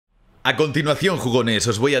A continuación, jugones,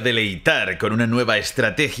 os voy a deleitar con una nueva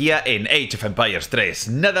estrategia en Age of Empires 3.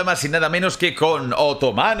 Nada más y nada menos que con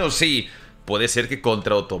otomanos y... ¿Puede ser que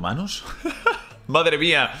contra otomanos? Madre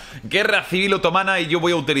mía, guerra civil otomana y yo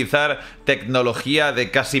voy a utilizar tecnología de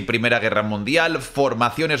casi Primera Guerra Mundial,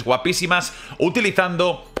 formaciones guapísimas,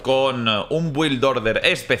 utilizando con un build order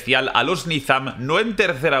especial a los NIZAM, no en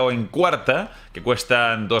tercera o en cuarta, que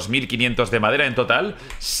cuestan 2500 de madera en total,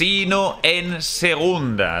 sino en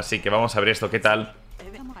segunda. Así que vamos a ver esto qué tal.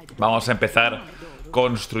 Vamos a empezar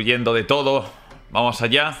construyendo de todo. Vamos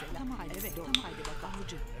allá.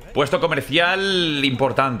 Puesto comercial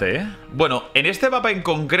importante, ¿eh? Bueno, en este mapa en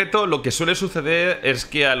concreto lo que suele suceder es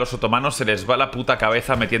que a los otomanos se les va la puta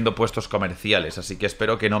cabeza metiendo puestos comerciales. Así que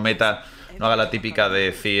espero que no haga la típica de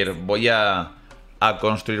decir voy a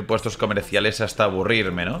construir puestos comerciales hasta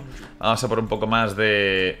aburrirme, ¿no? Vamos a por un poco más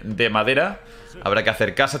de madera. Habrá que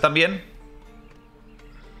hacer casa también.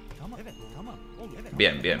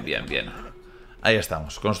 Bien, bien, bien, bien. Ahí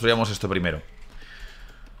estamos, construyamos esto primero.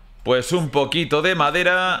 Pues un poquito de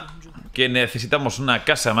madera, que necesitamos una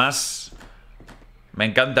casa más. Me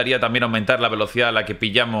encantaría también aumentar la velocidad a la que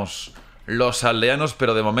pillamos los aldeanos,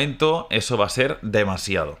 pero de momento eso va a ser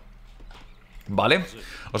demasiado. ¿Vale?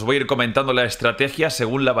 Os voy a ir comentando la estrategia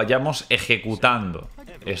según la vayamos ejecutando.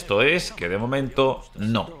 Esto es que de momento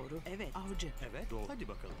no.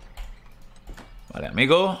 Vale,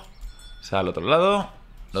 amigo. Sal al otro lado.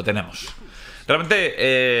 Lo tenemos.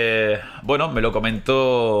 Realmente, bueno, me lo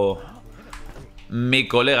comentó mi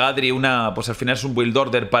colega Adri, pues al final es un build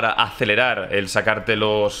order para acelerar el sacarte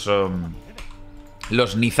los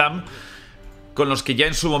NIZAM, con los que ya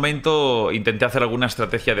en su momento intenté hacer alguna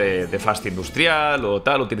estrategia de fast industrial o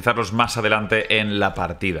tal, utilizarlos más adelante en la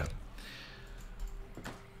partida.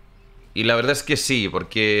 Y la verdad es que sí,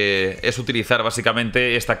 porque es utilizar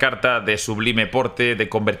básicamente esta carta de sublime porte, de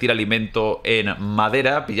convertir alimento en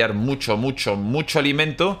madera, pillar mucho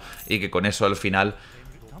alimento y que con eso al final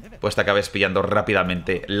pues te acabes pillando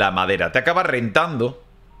rápidamente la madera. Te acaba rentando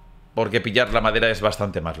porque pillar la madera es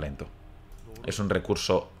bastante más lento. Es un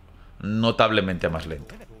recurso notablemente más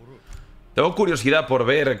lento. Tengo curiosidad por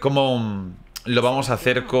ver cómo lo vamos a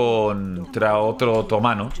hacer contra otro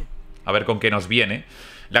otomano. A ver con qué nos viene.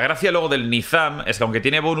 La gracia luego del NIZAM es que aunque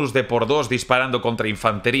tiene bonus de por 2 disparando contra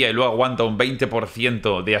infantería y luego aguanta un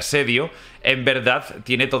 20% de asedio, en verdad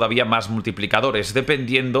tiene todavía más multiplicadores,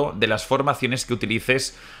 dependiendo de las formaciones que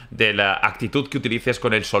utilices, de la actitud que utilices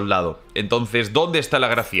con el soldado. Entonces, ¿dónde está la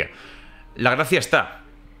gracia? La gracia está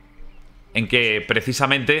en que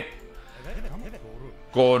precisamente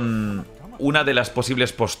con una de las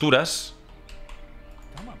posibles posturas,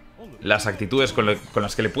 las actitudes con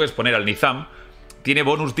las que le puedes poner al NIZAM, tiene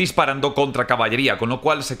bonus disparando contra caballería, con lo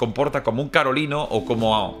cual se comporta como un carolino o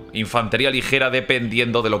como infantería ligera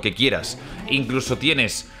dependiendo de lo que quieras. Incluso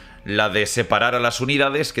tienes la de separar a las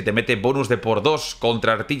unidades, que te mete bonus de por 2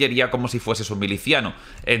 contra artillería como si fueses un miliciano.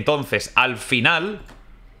 Entonces, al final,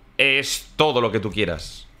 es todo lo que tú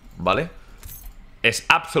quieras, ¿vale? Es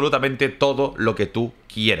absolutamente todo lo que tú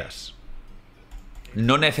quieras.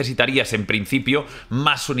 No necesitarías en principio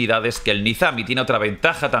más unidades que el NIZAM. Y tiene otra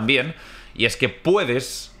ventaja también, y es que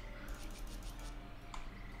puedes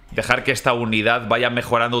dejar que esta unidad vaya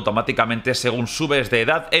mejorando automáticamente según subes de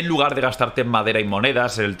edad, en lugar de gastarte en madera y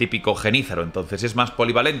monedas, el típico genízaro. Entonces es más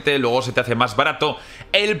polivalente, luego se te hace más barato.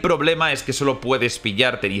 El problema es que solo puedes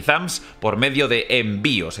pillarte NIZAMs por medio de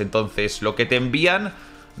envíos. Entonces lo que te envían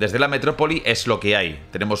desde la metrópoli es lo que hay.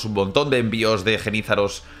 Tenemos un montón de envíos de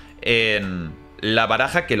genízaros en la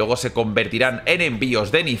baraja, que luego se convertirán en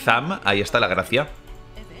envíos de NIZAM. Ahí está la gracia.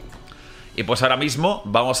 Y pues ahora mismo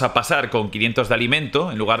vamos a pasar con 500 de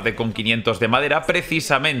alimento en lugar de con 500 de madera,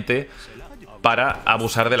 precisamente para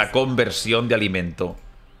abusar de la conversión de alimento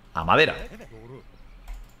a madera.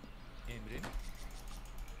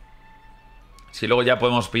 Si luego ya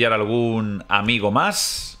podemos pillar algún amigo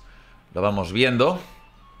más, lo vamos viendo.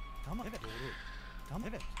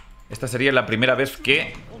 Esta sería la primera vez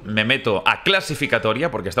que me meto a clasificatoria,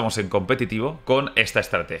 porque estamos en competitivo, con esta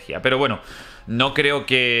estrategia. Pero bueno, no creo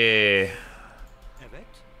que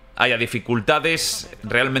haya dificultades.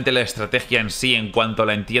 Realmente la estrategia en sí, en cuanto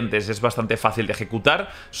la entiendes, es bastante fácil de ejecutar.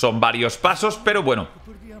 Son varios pasos, pero bueno.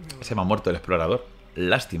 Se me ha muerto el explorador.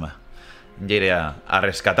 Lástima. Ya iré a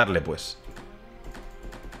rescatarle, pues.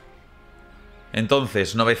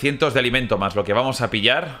 Entonces, 900 de alimento más lo que vamos a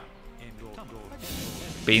pillar.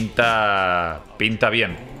 Pinta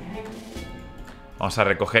bien. Vamos a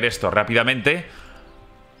recoger esto rápidamente.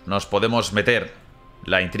 Nos podemos meter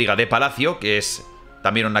la intriga de palacio, que es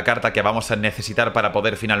También una carta que vamos a necesitar para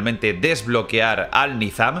poder finalmente desbloquear al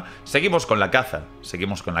Nizam. Seguimos con la caza.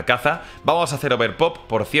 Seguimos con la caza. Vamos a hacer overpop,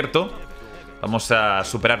 por cierto. Vamos a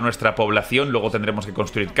superar nuestra población. Luego tendremos que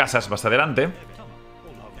construir casas más adelante.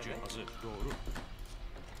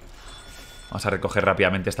 Vamos a recoger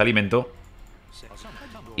rápidamente este alimento.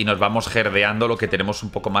 Y nos vamos gerdeando lo que tenemos un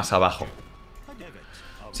poco más abajo.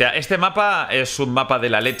 O sea, este mapa es un mapa de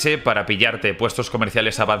la leche para pillarte puestos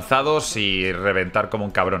comerciales avanzados y reventar como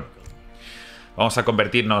un cabrón. Vamos a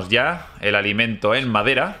convertirnos ya el alimento en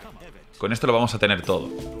madera. Con esto lo vamos a tener todo.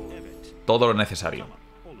 Todo lo necesario.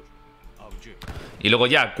 Y luego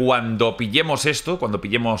ya, cuando pillemos esto, cuando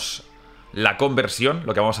pillemos la conversión,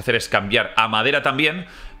 lo que vamos a hacer es cambiar a madera también,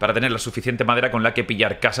 para tener la suficiente madera con la que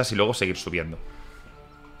pillar casas y luego seguir subiendo.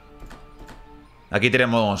 Aquí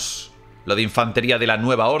tenemos lo de infantería de la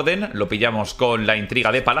nueva orden. Lo pillamos con la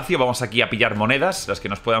intriga de palacio. Vamos aquí a pillar monedas, las que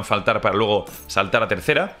nos puedan faltar para luego saltar a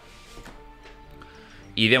tercera.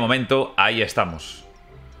 Y de momento ahí estamos.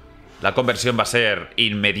 La conversión va a ser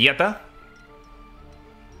inmediata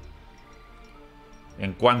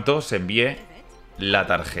en cuanto se envíe la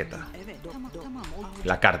tarjeta,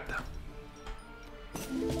 la carta.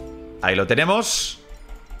 Ahí lo tenemos.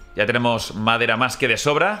 Ya tenemos madera más que de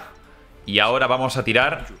sobra. Y ahora vamos a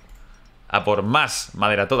tirar a por más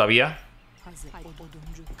madera todavía.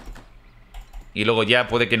 Y luego ya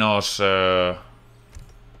puede que nos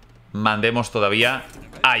mandemos todavía.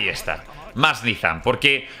 Ahí está, más Nizam.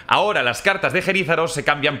 Porque ahora las cartas de Genizaros se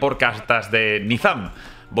cambian por cartas de Nizam.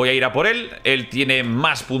 Voy a ir a por él. Él tiene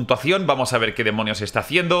más puntuación. Vamos a ver qué demonios está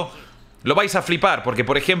haciendo. Lo vais a flipar porque,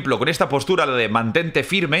 por ejemplo, con esta postura de mantente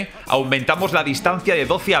firme, aumentamos la distancia de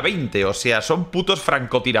 12 a 20. O sea, son putos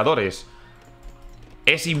francotiradores.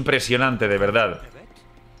 Es impresionante, de verdad.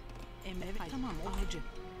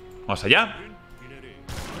 Vamos allá.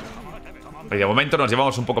 Y de momento nos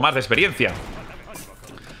llevamos un poco más de experiencia.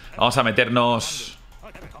 Vamos a meternos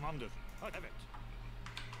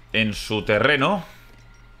en su terreno.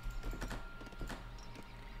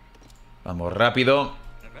 Vamos rápido.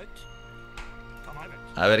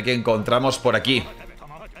 A ver qué encontramos por aquí.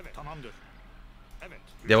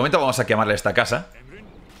 De momento vamos a quemarle esta casa.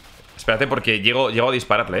 Espérate porque llego a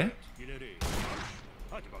dispararle, ¿eh?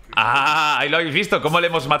 ¡Ah! Ahí lo habéis visto, cómo le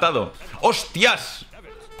hemos matado. ¡Hostias!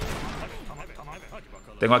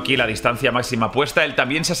 Tengo aquí la distancia máxima puesta. Él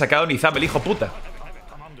también se ha sacado Nizam, el hijo puta.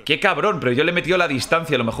 ¡Qué cabrón! Pero yo le he metido la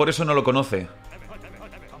distancia. A lo mejor eso no lo conoce.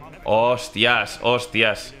 ¡Hostias!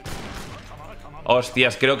 ¡Hostias!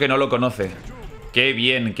 ¡Hostias! Creo que no lo conoce. ¡Qué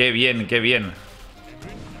bien! ¡Qué bien! ¡Qué bien!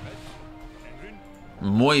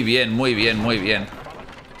 Muy bien, muy bien, muy bien.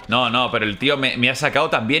 No, pero el tío me ha sacado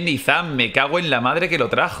también Nizam. Me cago en la madre que lo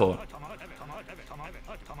trajo.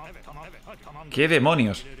 ¿Qué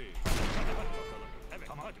demonios?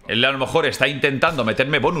 Él a lo mejor está intentando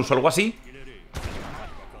meterme bonus o algo así.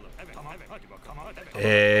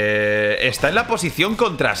 Está en la posición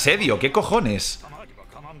contra asedio. ¿Qué cojones?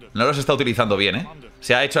 No los está utilizando bien, ¿eh?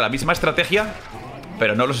 Se ha hecho la misma estrategia,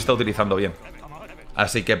 pero no los está utilizando bien.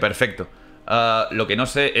 Así que perfecto. Lo que no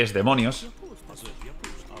sé es demonios.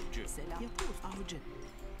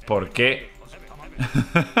 ¿Por qué?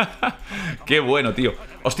 Qué bueno, tío.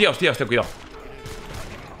 Hostia, cuidado.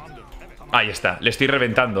 Ahí está, le estoy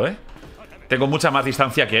reventando, ¿eh? Tengo mucha más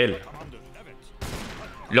distancia que él.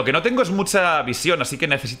 Lo que no tengo es mucha visión, así que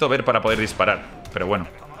necesito ver para poder disparar. Pero bueno.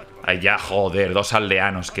 Ahí ya, joder, 2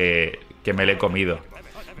 aldeanos que me le he comido.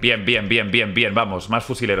 Bien. Vamos, más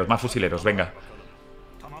fusileros, venga.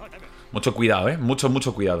 Mucho cuidado, ¿eh?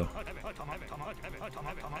 Mucho cuidado.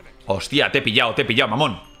 Hostia, te he pillado,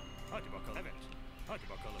 mamón.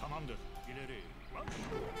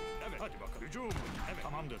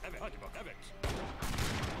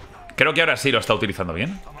 Creo que ahora sí lo está utilizando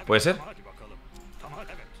bien. ¿Puede ser?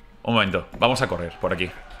 Un momento, vamos a correr por aquí.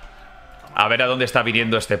 A ver a dónde está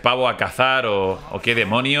viniendo este pavo, a cazar o qué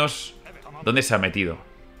demonios. ¿Dónde se ha metido?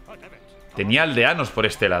 Tenía aldeanos por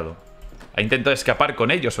este lado. ¿Ha intentado escapar con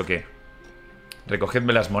ellos o qué?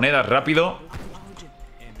 Recogedme las monedas rápido.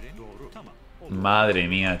 Madre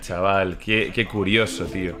mía, chaval. Qué curioso,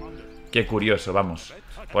 tío. Qué curioso, vamos.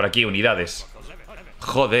 Por aquí, unidades.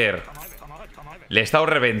 Joder. Le he estado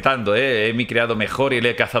reventando, ¿eh? He creado mejor y le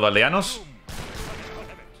he cazado aldeanos.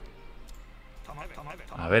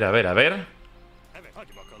 A ver.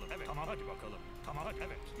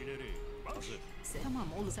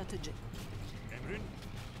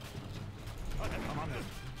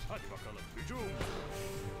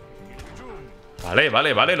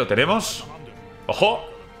 Vale, lo tenemos. ¡Ojo!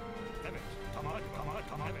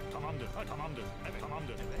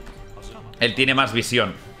 Él tiene más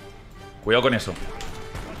visión. Cuidado con eso.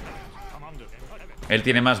 Él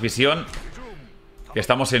tiene más visión. Que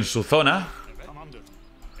estamos en su zona.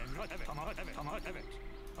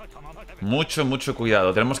 Mucho, mucho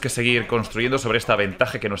cuidado. Tenemos que seguir construyendo sobre esta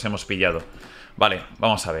ventaja que nos hemos pillado. Vale,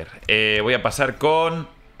 vamos a ver. Voy a pasar con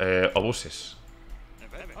obuses.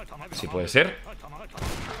 Si puede ser.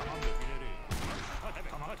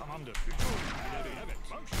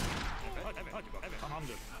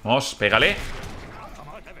 Vamos, pégale.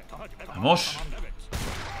 Vamos.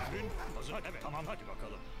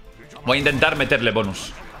 Voy a intentar meterle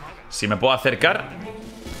bonus. Si me puedo acercar.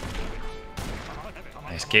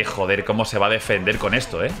 Es que, joder, cómo se va a defender con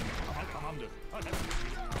esto, ¿eh?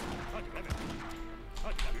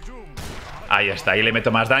 Ahí está, ahí le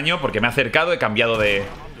meto más daño porque me ha acercado, he cambiado de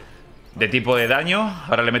tipo de daño.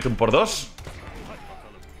 Ahora le meto un por 2.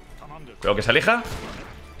 Creo que se aleja.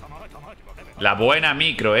 La buena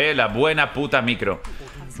micro, la buena puta micro.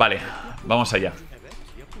 Vale, vamos allá.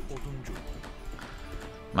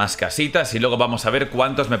 Más casitas y luego vamos a ver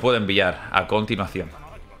cuántos me puedo enviar a continuación.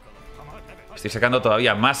 Estoy sacando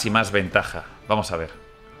todavía más y más ventaja. Vamos a ver.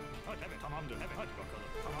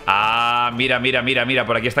 Ah, mira, mira, mira, mira.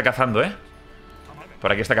 Por aquí está cazando, ¿eh?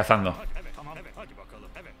 Por aquí está cazando.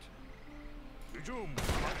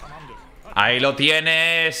 Ahí lo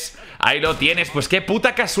tienes. Ahí lo tienes. Pues qué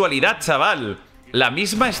puta casualidad, chaval. La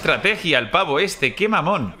misma estrategia, el pavo este. Qué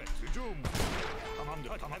mamón.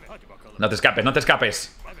 No te escapes, no te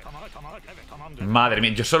escapes. Madre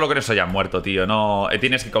mía, yo solo con eso ya muerto, tío. No,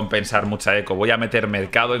 tienes que compensar mucha eco. Voy a meter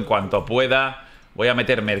mercado en cuanto pueda. Voy a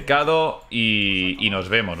meter mercado y nos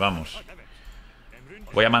vemos, vamos.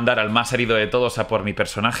 Voy a mandar al más herido de todos a por mi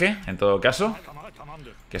personaje, en todo caso.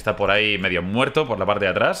 Que está por ahí medio muerto, por la parte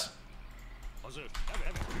de atrás.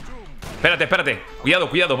 Espérate, espérate. Cuidado,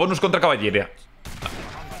 cuidado. Bonus contra caballería.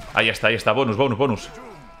 Ahí está. Bonus, bonus, bonus.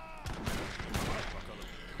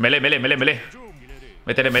 Melee, melee, melee, melee.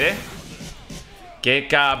 Métele melee. ¡Qué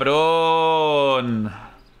cabrón!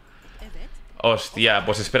 Hostia,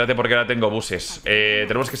 pues espérate porque ahora tengo buses.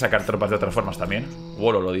 Tenemos que sacar tropas de otras formas también.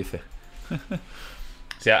 Wolo lo dice.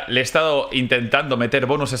 O sea, le he estado intentando meter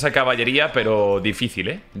bonus a esa caballería, pero difícil,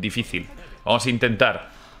 ¿eh? Difícil. Vamos a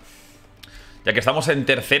intentar. Ya que estamos en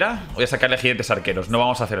tercera, voy a sacarle jinetes arqueros. No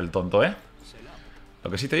vamos a hacer el tonto, ¿eh?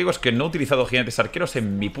 Lo que sí te digo es que no he utilizado jinetes arqueros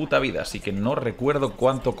en mi puta vida, así que no recuerdo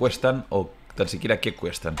cuánto cuestan o tan siquiera qué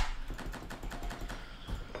cuestan.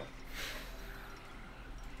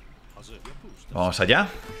 Vamos allá.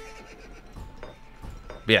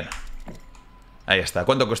 Bien. Ahí está.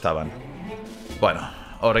 ¿Cuánto costaban? Bueno,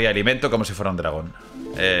 oro y alimento como si fuera un dragón.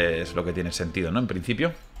 Es lo que tiene sentido, ¿no? En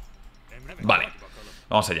principio. Vale.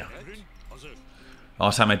 Vamos allá.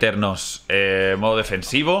 Vamos a meternos modo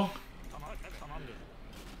defensivo.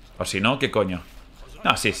 O si no, ¿qué coño?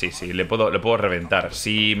 No, sí, le puedo reventar.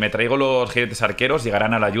 Si me traigo los jinetes arqueros,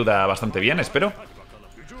 llegarán a la ayuda bastante bien, espero.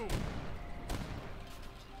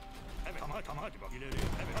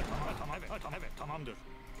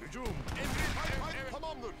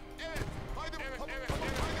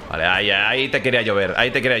 Vale, ahí te quería llover.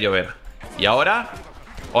 Ahí te quería llover. Y ahora...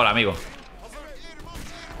 Hola, amigo.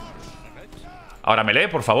 Ahora melee,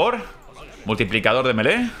 por favor. Multiplicador de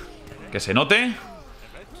melee. Que se note.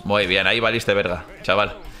 Muy bien, ahí valiste verga,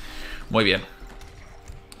 chaval. Muy bien.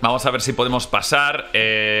 Vamos a ver si podemos pasar.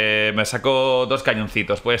 Me saco 2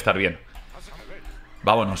 cañoncitos, puede estar bien.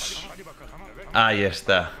 Vámonos. Ahí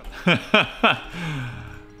está.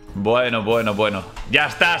 Bueno. ¡Ya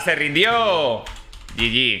está! ¡Se rindió!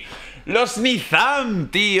 GG. Los NIZAM,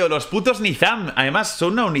 tío. Los putos NIZAM. Además,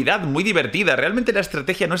 son una unidad muy divertida. Realmente la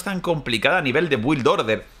estrategia no es tan complicada a nivel de build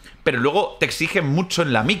order, pero luego te exigen mucho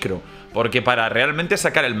en la micro, porque para realmente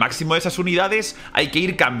sacar el máximo de esas unidades hay que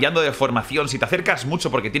ir cambiando de formación. Si te acercas mucho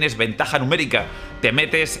porque tienes ventaja numérica, te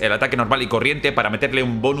metes el ataque normal y corriente para meterle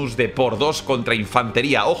un bonus de por 2 contra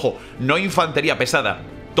infantería. Ojo, no infantería pesada,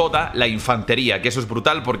 toda la infantería, que eso es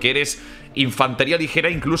brutal porque eres infantería ligera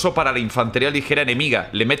incluso para la infantería ligera enemiga.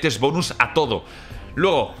 Le metes bonus a todo.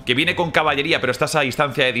 Luego, que viene con caballería pero estás a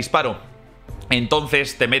distancia de disparo,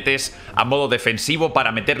 entonces te metes a modo defensivo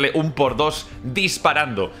para meterle un por 2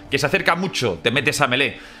 disparando. Que se acerca mucho, te metes a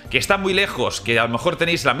melee. Que está muy lejos, que a lo mejor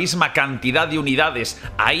tenéis la misma cantidad de unidades,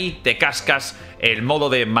 ahí te cascas el modo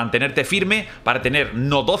de mantenerte firme para tener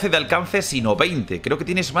no 12 de alcance sino 20. Creo que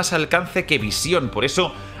tienes más alcance que visión, por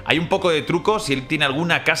eso hay un poco de truco. Si él tiene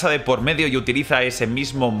alguna casa de por medio y utiliza ese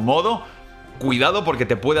mismo modo, cuidado porque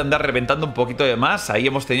te puede andar reventando un poquito de más. Ahí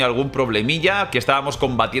hemos tenido algún problemilla que estábamos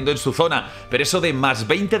combatiendo en su zona, pero eso de más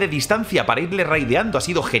 20 de distancia para irle raideando ha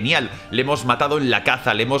sido genial. Le hemos matado en la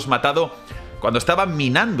caza, le hemos matado cuando estaba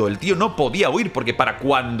minando. El tío no podía huir porque para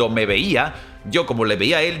cuando me veía yo como le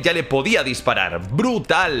veía a él ya le podía disparar.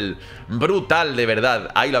 Brutal, brutal de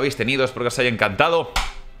verdad. Ahí lo habéis tenido, espero que os haya encantado.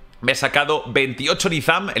 Me he sacado 28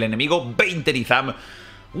 Nizam, el enemigo 20 Nizam.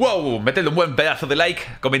 ¡Wow! Metedle un buen pedazo de like,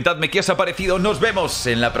 comentadme qué os ha parecido. Nos vemos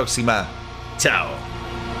en la próxima. ¡Chao!